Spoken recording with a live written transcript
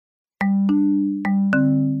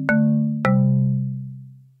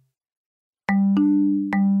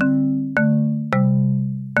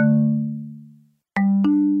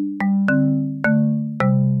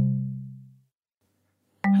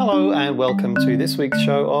welcome to this week's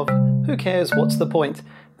show of Who Cares, What's the Point?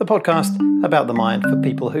 The podcast about the mind for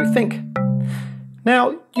people who think.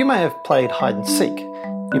 Now, you may have played hide and seek.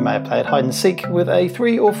 You may have played hide and seek with a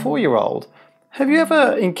 3 or 4 year old. Have you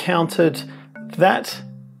ever encountered that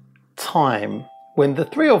time when the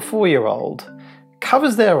 3 or 4 year old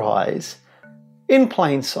covers their eyes in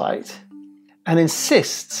plain sight and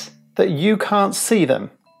insists that you can't see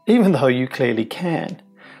them, even though you clearly can?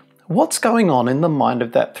 What's going on in the mind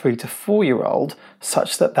of that 3 to 4 year old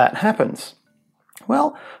such that that happens?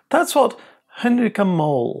 Well, that's what Henrika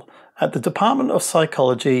Moll at the Department of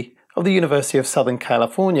Psychology of the University of Southern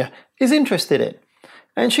California is interested in.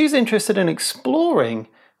 And she's interested in exploring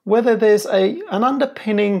whether there's an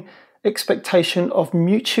underpinning expectation of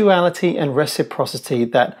mutuality and reciprocity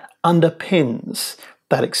that underpins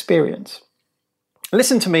that experience.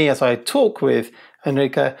 Listen to me as I talk with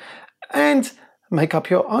Henrika and make up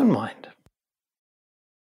your own mind.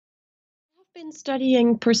 I've been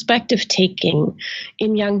studying perspective taking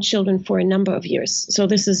in young children for a number of years. So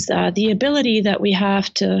this is the ability that we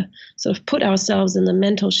have to sort of put ourselves in the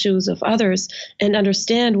mental shoes of others and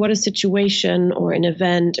understand what a situation or an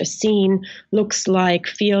event, a scene looks like,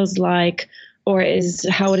 feels like, or is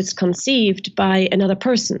how it is conceived by another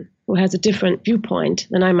person who has a different viewpoint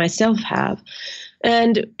than I myself have.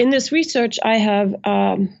 And in this research, I have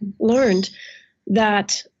learned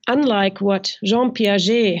that unlike what Jean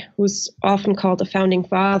Piaget, who's often called the founding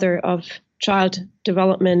father of child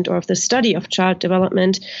development or of the study of child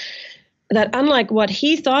development, that unlike what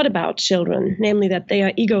he thought about children, namely that they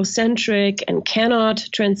are egocentric and cannot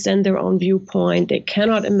transcend their own viewpoint, they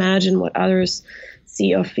cannot imagine what others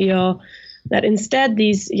see or feel, that instead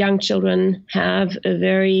these young children have a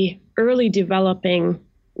very early developing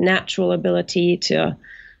natural ability to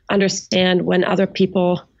understand when other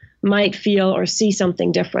people might feel or see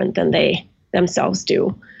something different than they themselves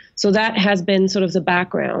do. So that has been sort of the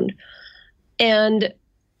background. And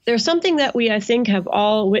there's something that we, I think, have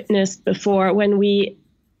all witnessed before when we,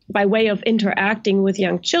 by way of interacting with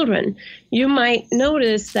young children, you might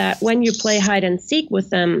notice that when you play hide and seek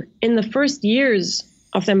with them, in the first years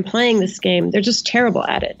of them playing this game, they're just terrible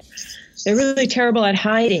at it. They're really terrible at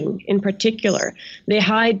hiding in particular. They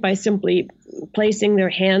hide by simply placing their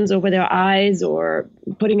hands over their eyes or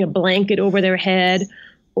putting a blanket over their head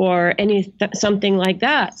or something like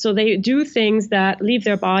that. So they do things that leave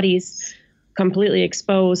their bodies completely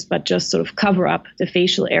exposed, but just sort of cover up the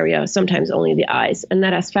facial area, sometimes only the eyes. And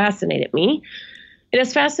that has fascinated me. It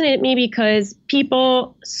has fascinated me because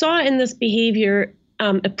people saw in this behavior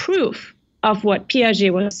a proof of what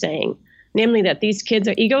Piaget was saying, namely that these kids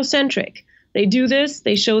are egocentric. They do this,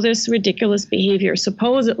 they show this ridiculous behavior,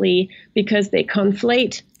 supposedly because they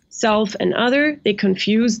conflate self and other, they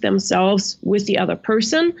confuse themselves with the other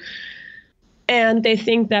person, and they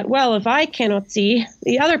think that, well, if I cannot see,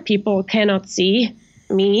 the other people cannot see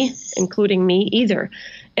me, including me either.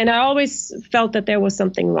 And I always felt that there was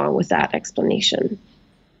something wrong with that explanation.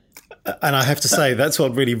 And I have to say, that's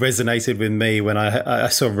what really resonated with me when I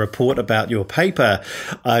saw a report about your paper.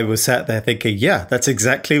 I was sat there thinking, yeah, that's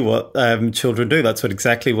exactly what children do. That's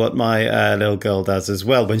exactly what my little girl does as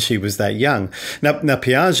well when she was that young. Now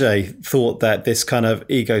Piaget thought that this kind of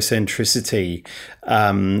egocentricity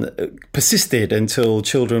persisted until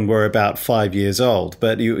children were about 5 years old.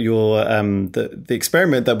 But the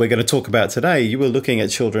experiment that we're going to talk about today, you were looking at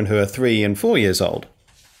children who are 3 and 4 years old.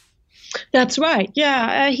 That's right.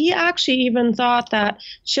 Yeah, he actually even thought that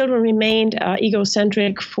children remained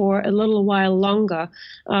egocentric for a little while longer,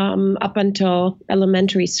 up until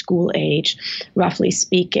elementary school age, roughly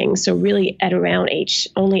speaking. So really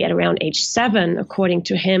only at around age 7, according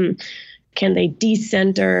to him, can they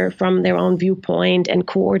decenter from their own viewpoint and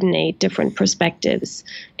coordinate different perspectives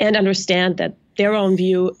and understand that their own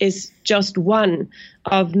view is just one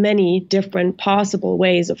of many different possible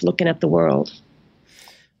ways of looking at the world.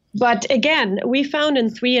 But again, we found in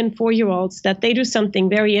 3 and 4 year olds that they do something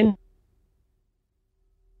very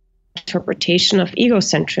interpretation of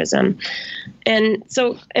egocentrism. And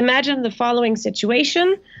so imagine the following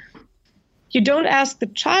situation. You don't ask the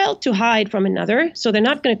child to hide from another, so they're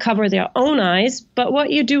not going to cover their own eyes. But what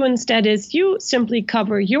you do instead is you simply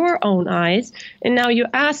cover your own eyes. And now you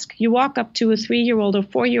walk up to a 3-year-old or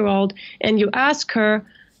 4-year-old and you ask her,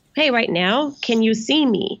 hey, right now, can you see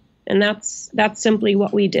me? And that's simply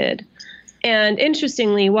what we did. And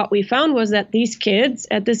interestingly, what we found was that these kids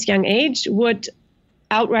at this young age would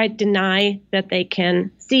outright deny that they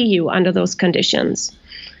can see you under those conditions.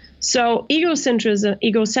 So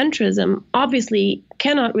egocentrism obviously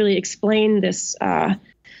cannot really explain this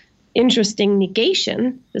interesting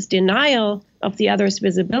negation, this denial of the other's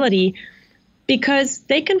visibility, because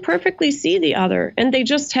they can perfectly see the other, and they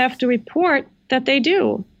just have to report that they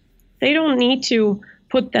do. They don't need to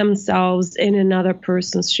put themselves in another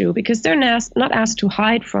person's shoe because they're not asked to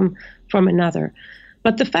hide from another.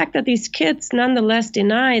 But the fact that these kids nonetheless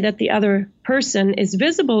deny that the other person is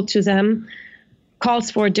visible to them calls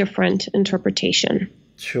for a different interpretation.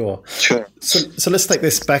 Sure. So let's take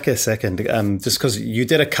this back a second, just because you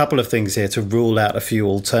did a couple of things here to rule out a few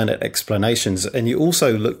alternate explanations. And you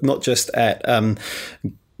also looked not just at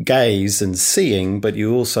gaze and seeing, but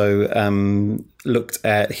you also looked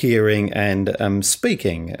at hearing and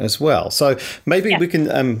speaking as well. So maybe we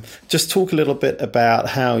can just talk a little bit about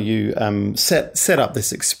how you set up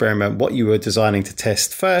this experiment, what you were designing to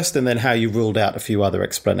test first, and then how you ruled out a few other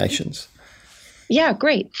explanations. Yeah,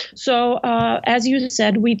 great. So as you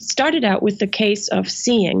said, we started out with the case of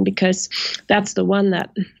seeing because that's the one that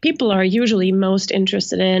people are usually most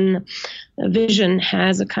interested in. Vision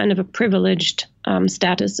has a kind of a privileged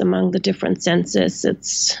status among the different senses.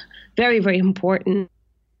 It's very, very important.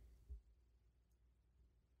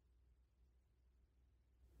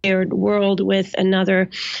 Shared world with another.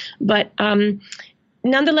 But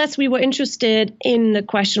nonetheless, we were interested in the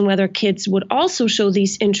question whether kids would also show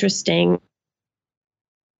these interesting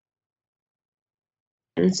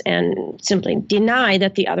and simply deny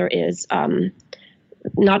that the other is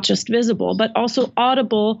not just visible, but also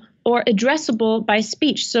audible or addressable by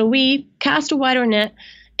speech. So we cast a wider net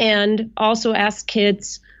and also asked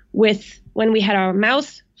kids when we had our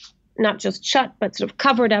mouth not just shut, but sort of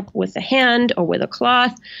covered up with a hand or with a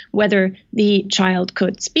cloth, whether the child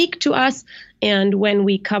could speak to us. And when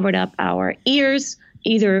we covered up our ears,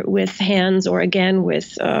 either with hands or again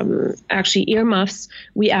with actually earmuffs,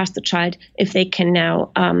 we asked the child if they can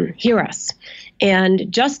now hear us.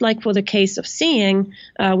 And just like for the case of seeing,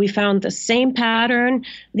 we found the same pattern.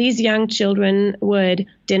 These young children would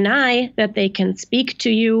deny that they can speak to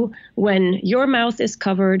you when your mouth is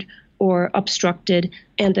covered or obstructed,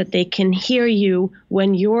 and that they can hear you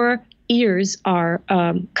when your ears are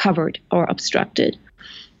covered or obstructed.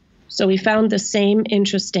 So we found the same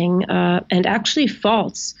interesting and actually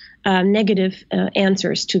false negative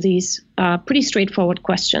answers to these pretty straightforward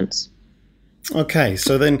questions. Okay,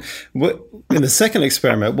 so then in the second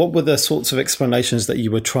experiment, what were the sorts of explanations that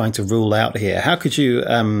you were trying to rule out here? How could you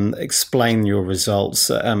explain your results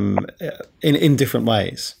in different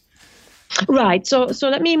ways? Right. So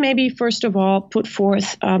let me maybe first of all put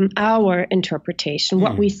forth our interpretation,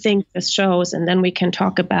 what we think this shows, and then we can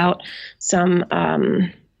talk about some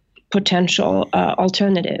potential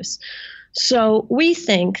alternatives. So we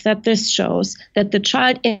think that this shows that the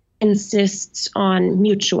child insists on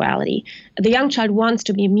mutuality. The young child wants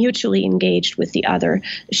to be mutually engaged with the other.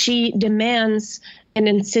 She demands and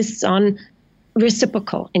insists on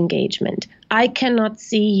reciprocal engagement. I cannot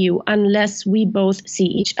see you unless we both see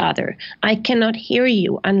each other. I cannot hear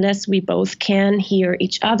you unless we both can hear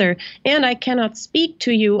each other. And I cannot speak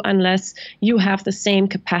to you unless you have the same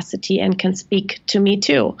capacity and can speak to me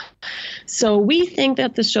too. So we think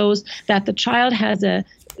that this shows that the child has a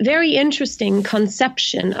very interesting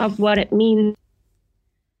conception of what it means,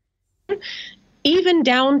 even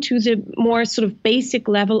down to the more sort of basic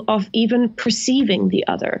level of even perceiving the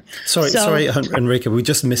other. Sorry, Enrica, we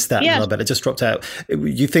just missed that a little bit. It just dropped out.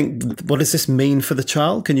 You think, what does this mean for the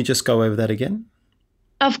child? Can you just go over that again?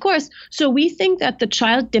 Of course. So we think that the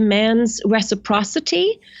child demands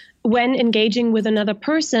reciprocity when engaging with another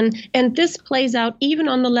person, and this plays out even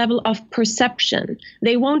on the level of perception.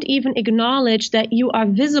 They won't even acknowledge that you are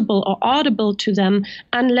visible or audible to them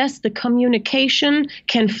unless the communication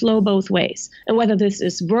can flow both ways. And whether this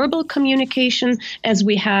is verbal communication, as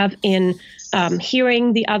we have in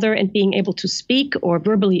hearing the other and being able to speak or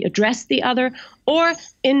verbally address the other, or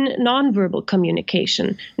in nonverbal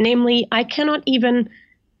communication, namely, I cannot even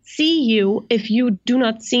see you if you do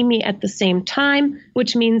not see me at the same time,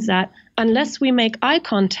 which means that unless we make eye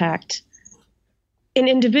contact, an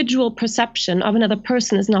individual perception of another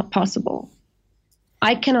person is not possible.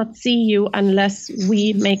 I cannot see you unless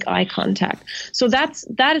we make eye contact. So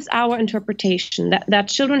that is our interpretation, that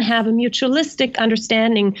children have a mutualistic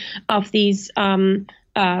understanding of these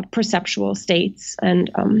perceptual states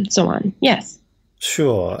and so on. Yes.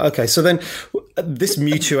 Sure. Okay. So then this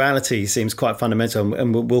mutuality seems quite fundamental,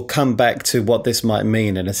 and we'll come back to what this might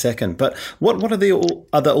mean in a second. But what are the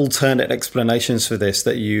other alternate explanations for this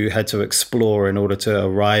that you had to explore in order to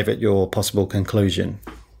arrive at your possible conclusion?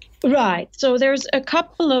 Right. So there's a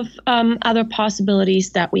couple of other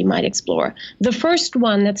possibilities that we might explore. The first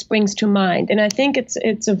one that springs to mind, and I think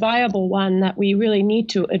it's a viable one that we really need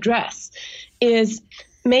to address, is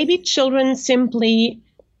maybe children simply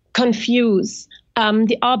confuse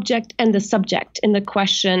the object and the subject in the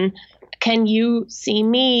question, can you see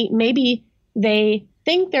me? Maybe they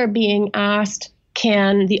think they're being asked,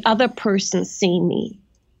 can the other person see me?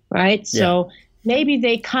 Right? Yeah. So maybe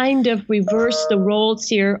they kind of reverse the roles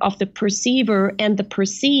here of the perceiver and the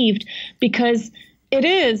perceived, because it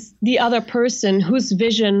is the other person whose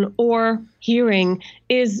vision or hearing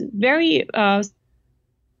is very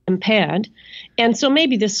impaired. And so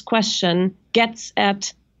maybe this question gets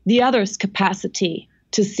at the other's capacity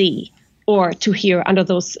to see or to hear under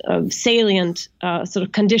those salient sort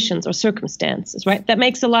of conditions or circumstances, right? That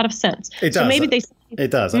makes a lot of sense. It does. So maybe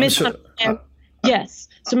it does. misunderstand. Yes.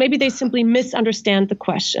 So maybe they simply misunderstand the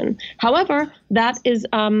question. However, that is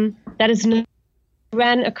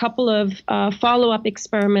ran a couple of follow-up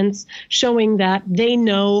experiments showing that they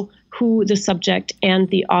know who the subject and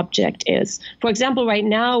the object is. For example, right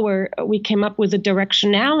now we came up with a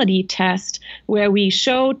directionality test where we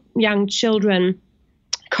showed young children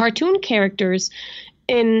cartoon characters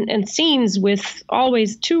in scenes with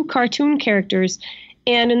always two cartoon characters.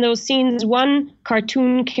 And in those scenes, one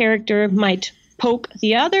cartoon character might poke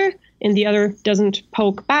the other, and the other doesn't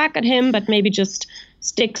poke back at him, but maybe just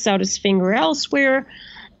sticks out his finger elsewhere.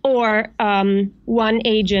 Or one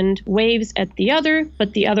agent waves at the other,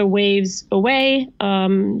 but the other waves away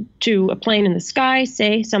to a plane in the sky,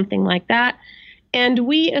 say something like that. And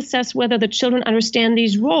we assess whether the children understand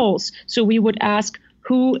these roles. So we would ask,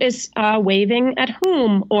 who is waving at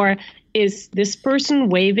whom? Or is this person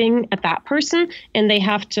waving at that person? And they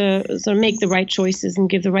have to sort of make the right choices and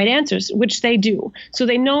give the right answers, which they do. So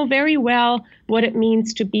they know very well what it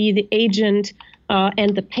means to be the agent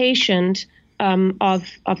and the patient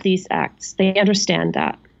of these acts. They understand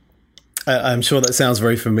that. I'm sure that sounds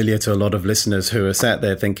very familiar to a lot of listeners who are sat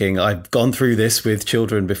there thinking, I've gone through this with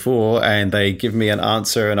children before and they give me an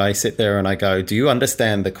answer and I sit there and I go, do you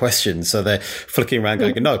understand the question? So they're flicking around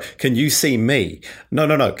going, no, can you see me?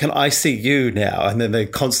 No, can I see you now? And then they're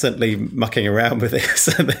constantly mucking around with this.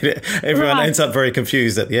 Everyone ends up very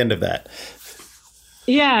confused at the end of that.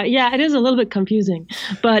 Yeah, it is a little bit confusing.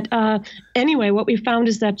 But anyway, what we found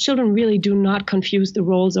is that children really do not confuse the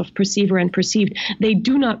roles of perceiver and perceived. They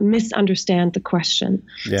do not misunderstand the question.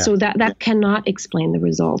 Yeah. So that cannot explain the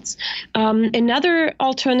results. Another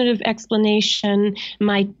alternative explanation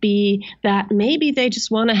might be that maybe they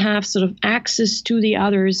just want to have sort of access to the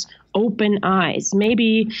other's open eyes.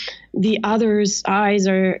 Maybe the other's eyes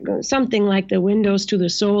are something like the windows to the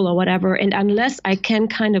soul or whatever. And unless I can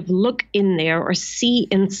kind of look in there or see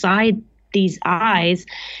inside these eyes,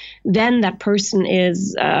 then that person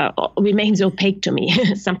remains opaque to me,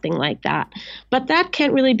 something like that. But that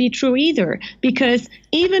can't really be true either, because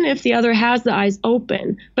even if the other has the eyes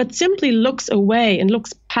open, but simply looks away and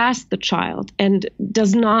looks past the child and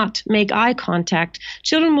does not make eye contact,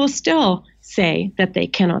 children will still say that they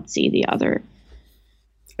cannot see the other.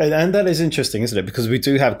 And that is interesting, isn't it? Because we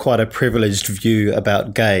do have quite a privileged view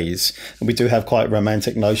about gaze, and we do have quite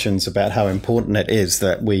romantic notions about how important it is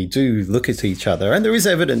that we do look at each other. And there is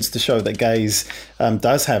evidence to show that gaze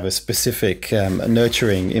does have a specific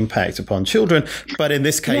nurturing impact upon children. But in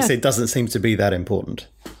this case, It doesn't seem to be that important.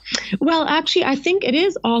 Well, actually, I think it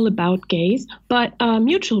is all about gaze, but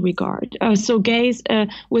mutual regard. So gaze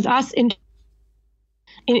with us in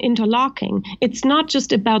interlocking, it's not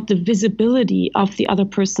just about the visibility of the other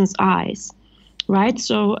person's eyes, right?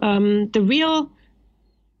 So the real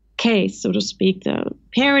case, so to speak, the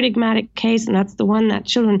paradigmatic case, and that's the one that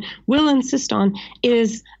children will insist on,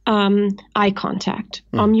 is eye contact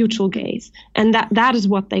or mutual gaze. And that is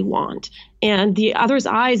what they want. And the other's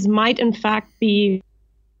eyes might in fact be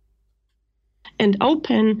and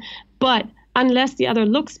open, but unless the other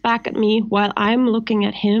looks back at me while I'm looking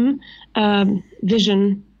at him,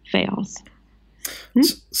 vision fails.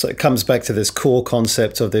 So it comes back to this core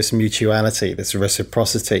concept of this mutuality, this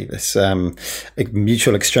reciprocity, this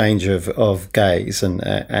mutual exchange of gaze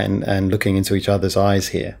and looking into each other's eyes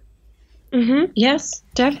here. Mm-hmm. Yes,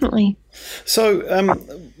 definitely. So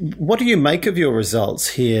what do you make of your results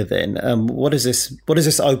here then? What does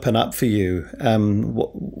this open up for you?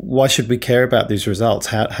 Why should we care about these results?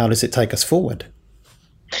 How does it take us forward?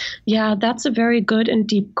 Yeah, that's a very good and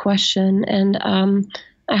deep question. And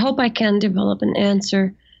I hope I can develop an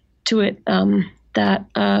answer to it that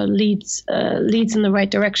leads in the right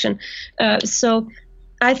direction. So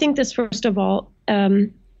I think this, first of all,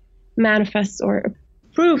 manifests or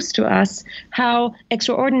proves to us how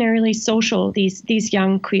extraordinarily social these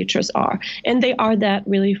young creatures are. And they are that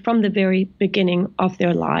really from the very beginning of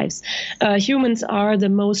their lives. Humans are the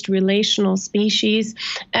most relational species.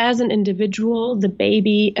 As an individual, the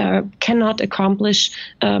baby cannot accomplish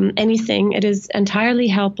anything. It is entirely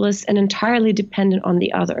helpless and entirely dependent on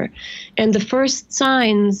the other. And the first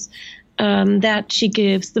signs that she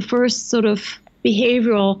gives, the first sort of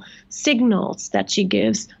behavioral signals that she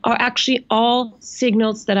gives, are actually all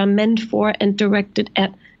signals that are meant for and directed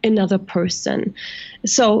at another person.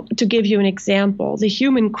 So to give you an example, the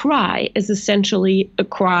human cry is essentially a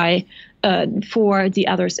cry for the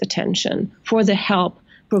other's attention, for the help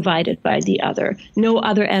provided by the other. No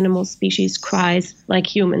other animal species cries like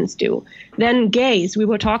humans do. Then gaze, we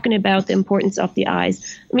were talking about the importance of the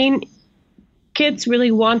eyes. I mean, kids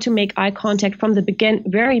really want to make eye contact from the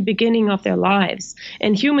very beginning of their lives.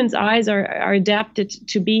 And humans' eyes are adapted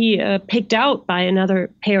to be picked out by another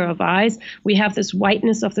pair of eyes. We have this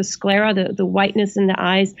whiteness of the sclera, the whiteness in the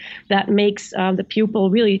eyes that makes the pupil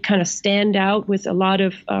really kind of stand out with a lot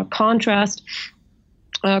of contrast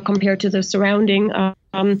compared to the surrounding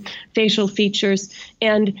facial features.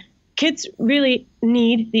 And kids really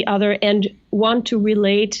need the other and want to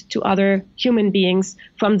relate to other human beings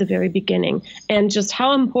from the very beginning, and just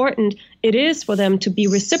how important it is for them to be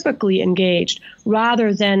reciprocally engaged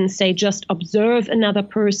rather than, say, just observe another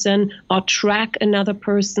person or track another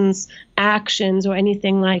person's actions or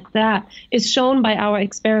anything like that is shown by our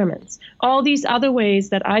experiments. All these other ways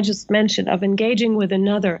that I just mentioned of engaging with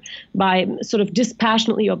another by sort of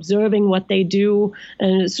dispassionately observing what they do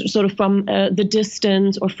and sort of from the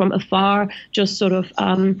distance or from afar, just sort of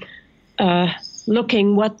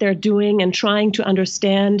looking what they're doing and trying to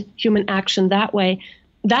understand human action that way,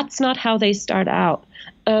 that's not how they start out.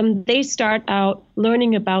 They start out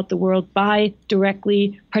learning about the world by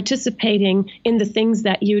directly participating in the things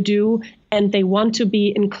that you do, and they want to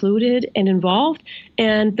be included and involved.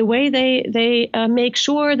 And the way they make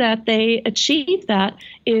sure that they achieve that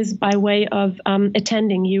is by way of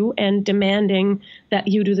attending you and demanding that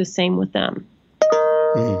you do the same with them.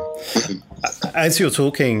 As you're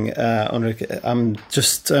talking, Ulrike, I'm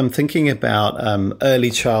just thinking about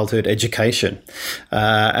early childhood education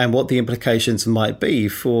and what the implications might be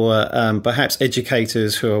for perhaps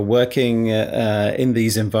educators who are working in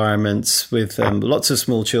these environments with lots of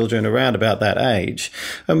small children around about that age.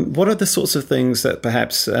 What are the sorts of things that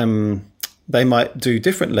perhaps they might do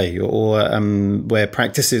differently, or where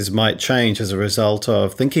practices might change as a result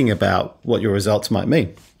of thinking about what your results might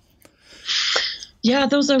mean? Yeah,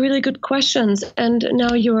 those are really good questions. And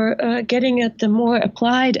now you're getting at the more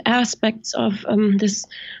applied aspects of this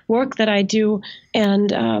work that I do.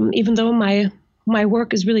 And even though my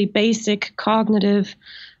work is really basic cognitive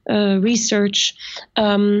research,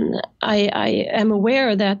 I am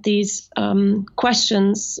aware that these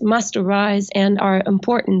questions must arise and are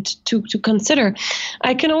important to consider.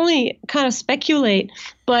 I can only kind of speculate,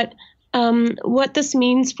 but what this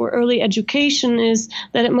means for early education is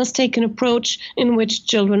that it must take an approach in which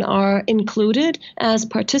children are included as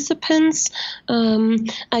participants.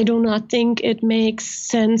 I do not think it makes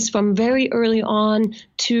sense from very early on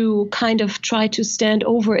to kind of try to stand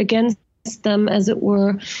over against them, as it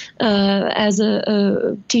were, as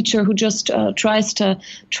a teacher who just tries to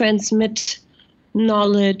transmit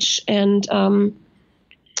knowledge and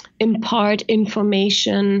impart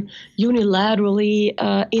information unilaterally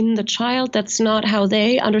in the child. That's not how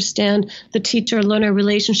they understand the teacher-learner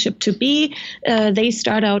relationship to be. They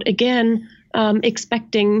start out again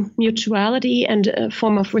expecting mutuality and a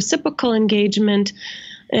form of reciprocal engagement.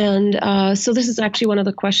 And so this is actually one of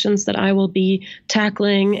the questions that I will be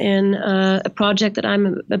tackling in a project that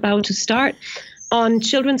I'm about to start on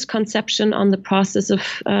children's conception on the process of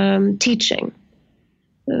teaching.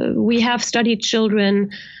 We have studied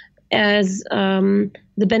children as the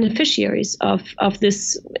beneficiaries of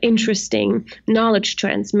this interesting knowledge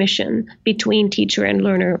transmission between teacher and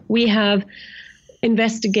learner. We have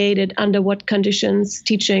investigated under what conditions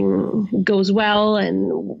teaching goes well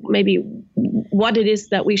and maybe what it is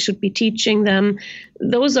that we should be teaching them.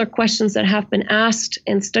 Those are questions that have been asked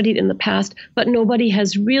and studied in the past, but nobody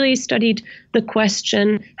has really studied the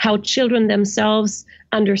question how children themselves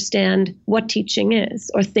understand what teaching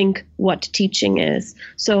is or think what teaching is.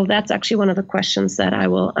 So that's actually one of the questions that I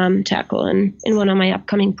will tackle in one of my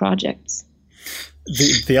upcoming projects.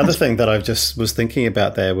 The other thing that I just was thinking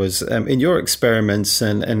about there was in your experiments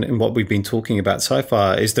and what we've been talking about so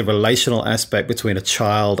far is the relational aspect between a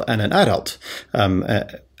child and an adult.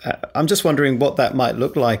 I'm just wondering what that might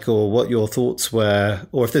look like, or what your thoughts were,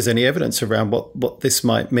 or if there's any evidence around what this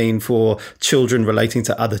might mean for children relating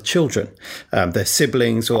to other children, their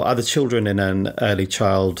siblings or other children in an early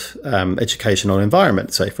child educational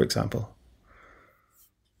environment, say, for example.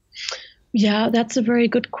 Yeah, that's a very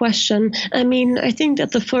good question. I mean, I think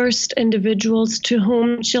that the first individuals to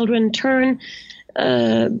whom children turn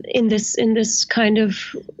in this kind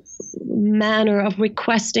of manner of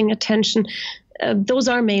requesting attention, those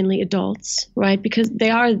are mainly adults, right? Because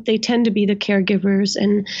they tend to be the caregivers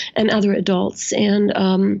and other adults.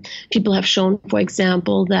 And people have shown, for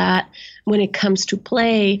example, that when it comes to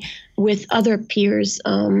play with other peers,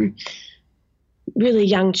 really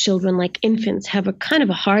young children, like infants, have a kind of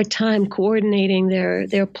a hard time coordinating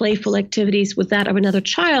their playful activities with that of another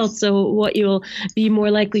child. So what you'll be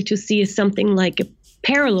more likely to see is something like a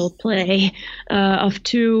parallel play of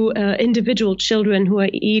two individual children who are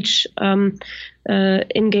each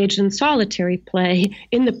engaged in solitary play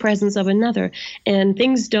in the presence of another. And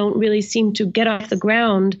things don't really seem to get off the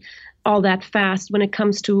ground all that fast when it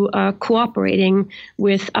comes to cooperating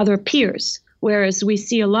with other peers. Whereas we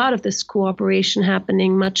see a lot of this cooperation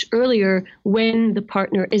happening much earlier when the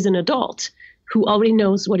partner is an adult who already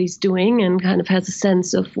knows what he's doing and kind of has a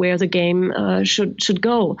sense of where the game should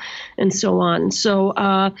go, and so on. So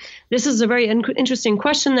this is a very interesting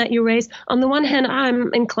question that you raise. On the one hand,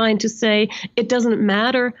 I'm inclined to say it doesn't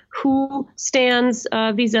matter who stands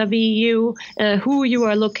vis-a-vis you, who you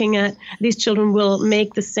are looking at. These children will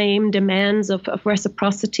make the same demands of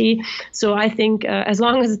reciprocity. So I think as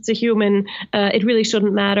long as it's a human, it really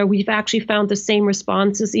shouldn't matter. We've actually found the same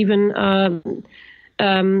responses even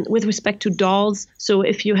with respect to dolls. So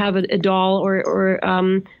if you have a doll or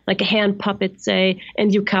like a hand puppet, say,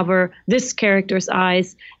 and you cover this character's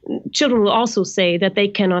eyes, children will also say that they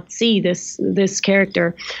cannot see this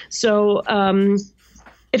character. So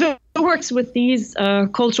if it works with these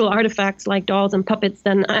cultural artifacts like dolls and puppets,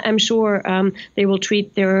 then I'm sure they will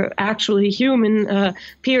treat their actually human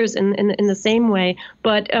peers in the same way.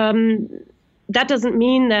 But that doesn't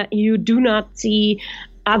mean that you do not see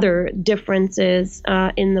other differences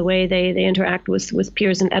in the way they interact with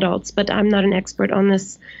peers and adults. But I'm not an expert on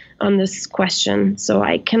this question, so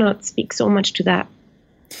I cannot speak so much to that.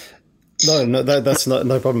 No, that's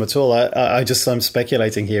no problem at all. I'm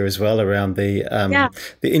speculating here as well around the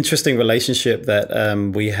interesting relationship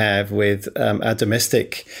that we have with our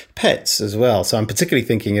domestic pets as well. So I'm particularly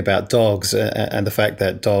thinking about dogs and the fact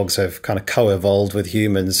that dogs have kind of co-evolved with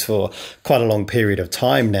humans for quite a long period of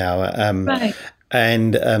time now. Right.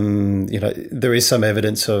 And, there is some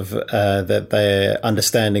evidence of that their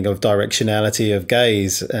understanding of directionality of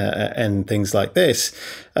gaze and things like this.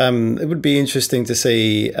 It would be interesting to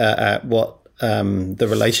see at what the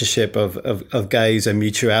relationship of gaze and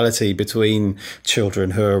mutuality between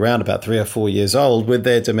children who are around about 3 or 4 years old with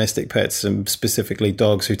their domestic pets, and specifically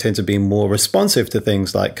dogs who tend to be more responsive to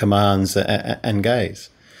things like commands and gaze.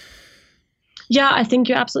 Yeah, I think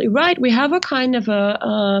you're absolutely right. We have a kind of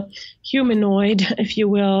a humanoid, if you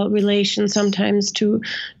will, relation sometimes to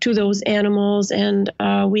those animals, and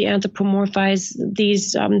we anthropomorphize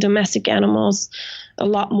these domestic animals a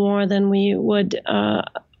lot more than we would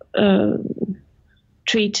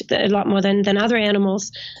treat a lot more than other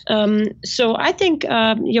animals. So I think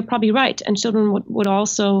you're probably right, and children would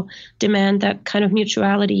also demand that kind of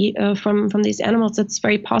mutuality from these animals. That's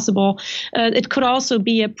very possible. It could also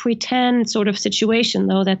be a pretend sort of situation,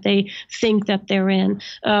 though, that they think that they're in,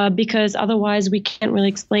 because otherwise we can't really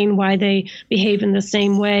explain why they behave in the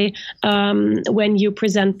same way when you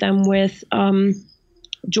present them with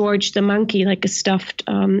George the monkey, like a stuffed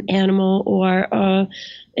animal, or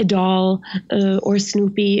a doll or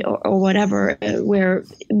Snoopy or whatever, where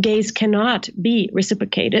gaze cannot be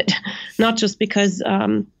reciprocated, not just because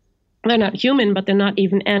they're not human, but they're not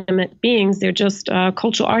even animate beings. They're just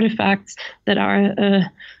cultural artifacts that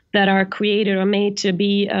are created or made to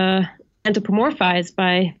be anthropomorphized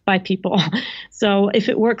by people. So if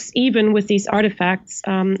it works even with these artifacts,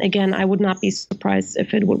 again, I would not be surprised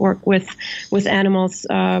if it would work with animals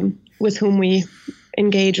with whom we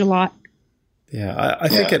engage a lot. Yeah, I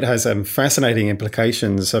think it has fascinating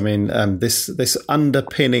implications. I mean, this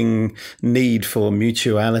underpinning need for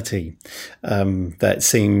mutuality that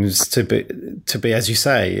seems to be, as you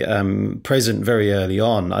say, present very early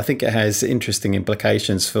on. I think it has interesting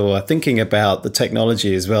implications for thinking about the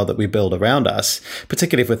technology as well that we build around us,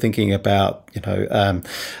 particularly if we're thinking about,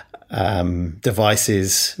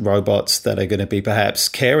 devices, robots that are going to be perhaps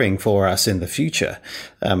caring for us in the future.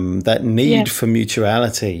 That need for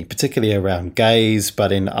mutuality, particularly around gaze,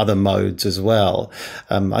 but in other modes as well.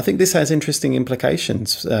 I think this has interesting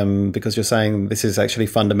implications because you're saying this is actually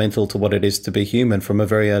fundamental to what it is to be human from a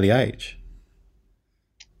very early age.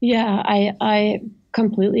 Yeah, I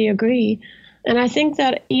completely agree. And I think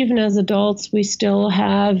that even as adults, we still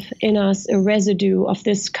have in us a residue of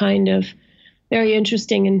this kind of very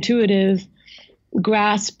interesting, intuitive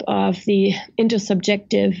grasp of the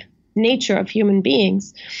intersubjective nature of human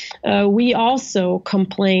beings. We also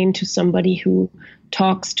complain to somebody who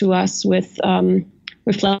talks to us with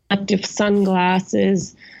reflective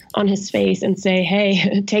sunglasses on his face and say,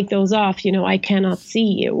 hey, take those off, I cannot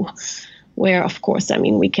see you. Where, of course,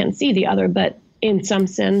 we can see the other, but in some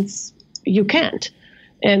sense, you can't.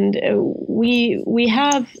 And we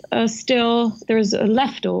have still, there's a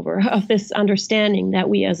leftover of this understanding that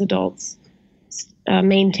we as adults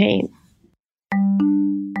maintain.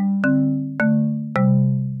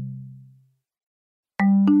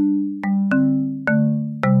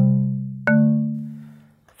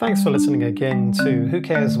 Thanks for listening again to Who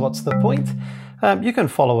Cares What's the Point? You can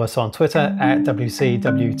follow us on Twitter at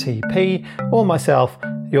WCWTP or myself,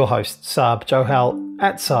 your host, Sarb Johal,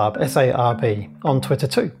 at Sarb, S-A-R-B, on Twitter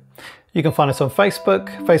too. You can find us on Facebook,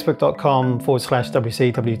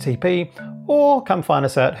 facebook.com/WCWTP, or come find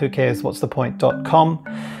us at whocareswhatsthepoint.com.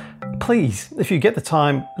 Please, if you get the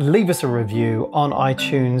time, leave us a review on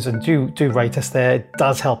iTunes and do rate us there. It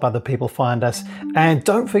does help other people find us. And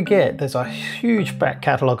don't forget, there's a huge back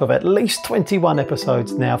catalogue of at least 21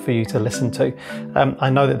 episodes now for you to listen to. I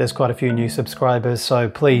know that there's quite a few new subscribers, so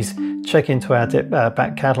please check into our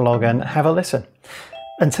back catalogue and have a listen.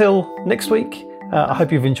 Until next week, I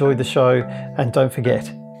hope you've enjoyed the show, and don't forget,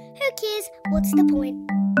 who cares? What's the point?